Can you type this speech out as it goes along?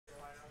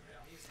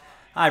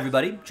Hi,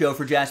 everybody. Joe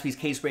for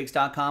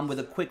JaspysCaseBreaks.com with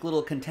a quick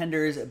little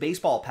Contenders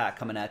baseball pack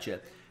coming at you.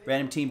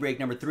 Random team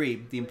break number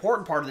 3. The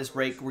important part of this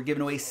break, we're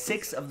giving away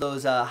 6 of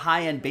those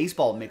high-end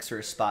baseball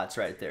mixer spots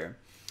right there.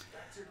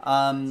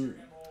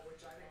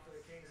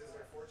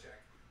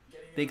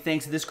 Big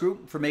thanks to this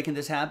group for making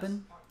this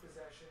happen.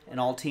 And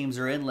all teams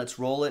are in. Let's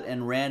roll it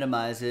and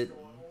randomize it.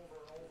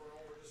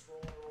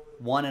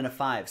 1 and a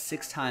 5.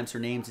 6 times for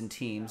names and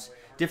teams.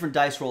 Different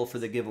dice roll for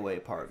the giveaway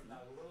part.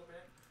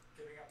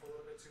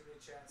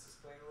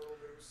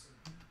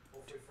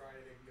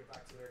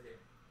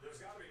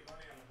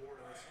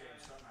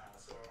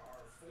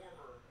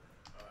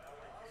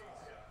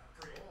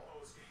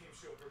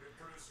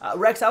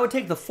 Rex, I would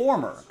take the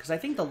former because I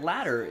think the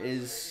latter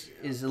is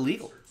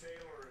illegal.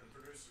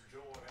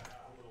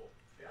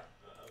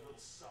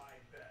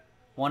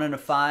 1 and a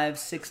 5,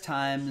 6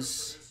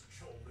 times.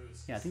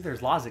 Yeah, I think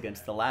there's laws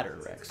against the latter,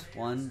 Rex.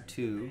 1,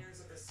 2,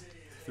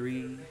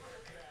 3,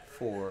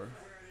 4,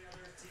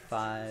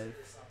 5,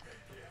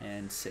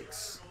 and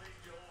 6.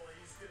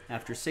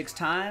 After 6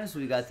 times,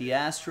 we got the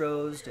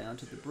Astros down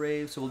to the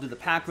Braves. So we'll do the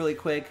pack really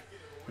quick,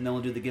 and then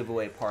we'll do the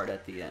giveaway part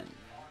at the end.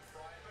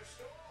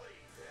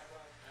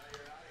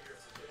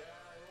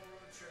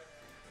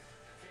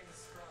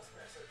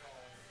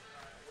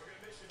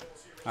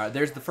 All right,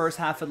 there's the first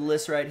half of the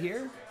list right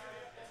here.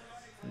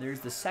 And there's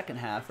the second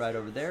half right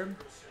over there.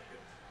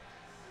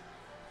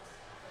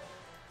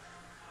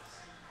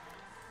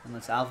 And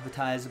let's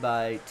alphabetize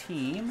by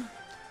team.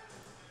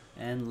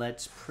 And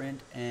let's print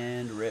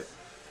and rip.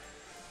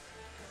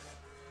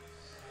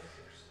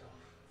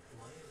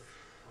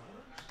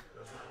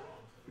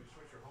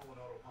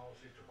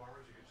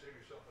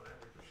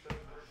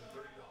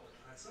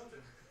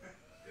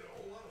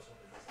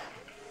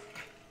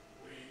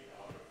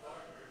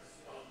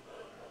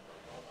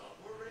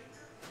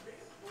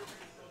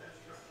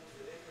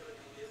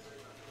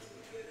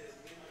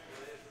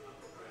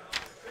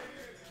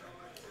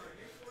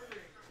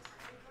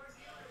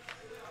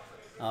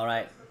 All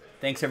right.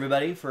 Thanks,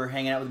 everybody, for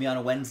hanging out with me on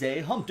a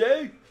Wednesday. Hump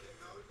Day!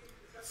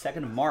 2nd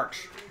of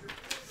March.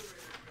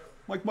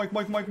 Mike.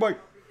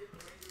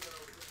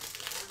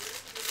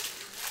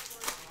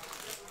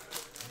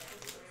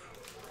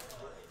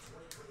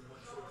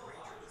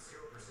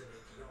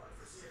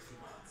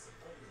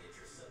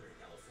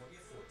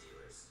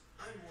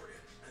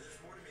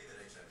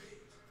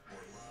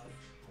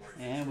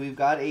 And we've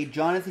got a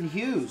Jonathan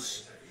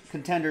Hughes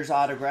Contenders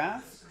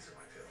autograph.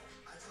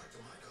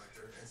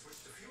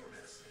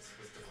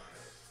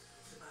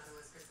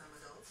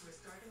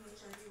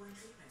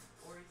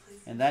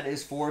 And that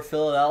is for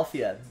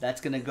Philadelphia.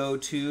 That's going to go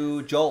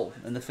to Joel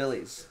and the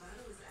Phillies.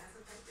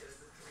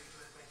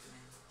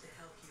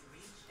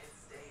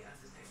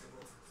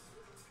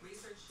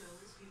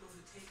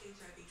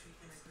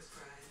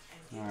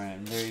 All right,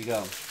 there you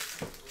go.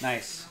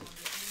 Nice.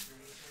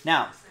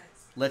 Now,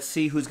 let's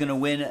see who's going to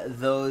win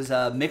those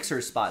mixer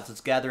spots.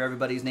 Let's gather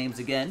everybody's names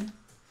again.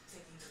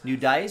 New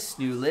dice,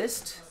 new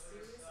list.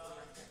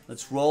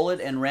 Let's roll it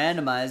and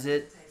randomize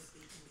it.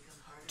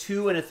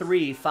 2 and a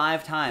 3,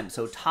 5 times.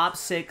 So top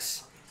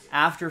 6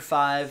 after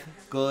 5.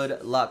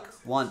 Good luck.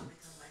 1,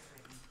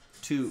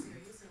 2,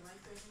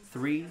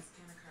 3,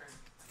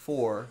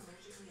 4,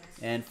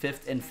 and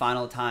 5th and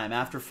final time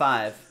after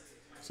 5.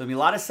 So there'll be a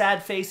lot of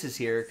sad faces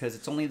here because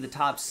it's only the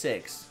top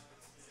 6.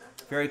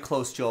 Very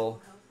close,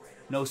 Joel.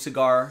 No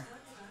cigar.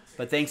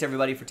 But thanks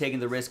everybody for taking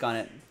the risk on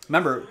it.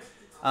 Remember,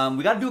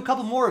 we got to do a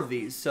couple more of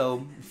these.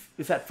 So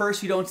if at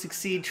first you don't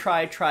succeed,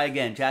 try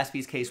again.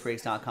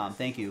 JaspysCaseBreaks.com.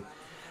 Thank you.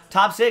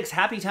 Top 6,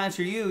 happy times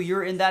for you.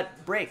 You're in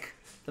that break.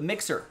 The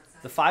mixer,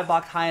 the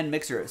 5-box high-end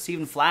mixer.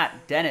 Stephen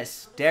Flatt,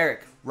 Dennis,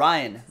 Derek,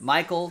 Ryan,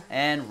 Michael,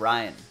 and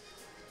Ryan.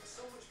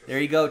 There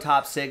you go,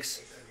 top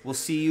 6. We'll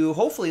see you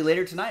hopefully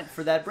later tonight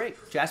for that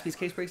break.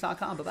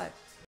 JaspysCaseBreaks.com. Bye-bye.